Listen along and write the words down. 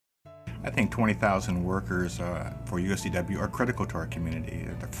I think 20,000 workers for USCW are critical to our community.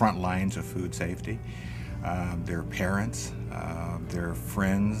 They're the front lines of food safety. They're parents, they're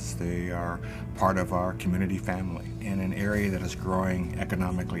friends, they are part of our community family. In an area that is growing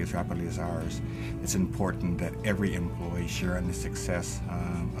economically as rapidly as ours, it's important that every employee share in the success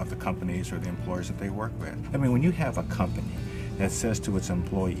of the companies or the employers that they work with. I mean, when you have a company that says to its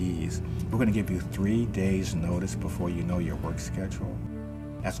employees, we're going to give you 3 days notice before you know your work schedule,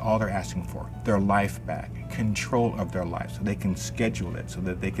 that's all they're asking for. Their life back, control of their life, so they can schedule it, so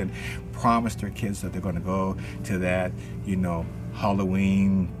that they can promise their kids that they're going to go to that,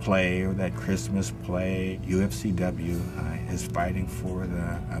 Halloween play or that Christmas play. UFCW is fighting for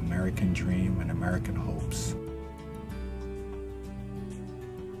the American dream and American hopes.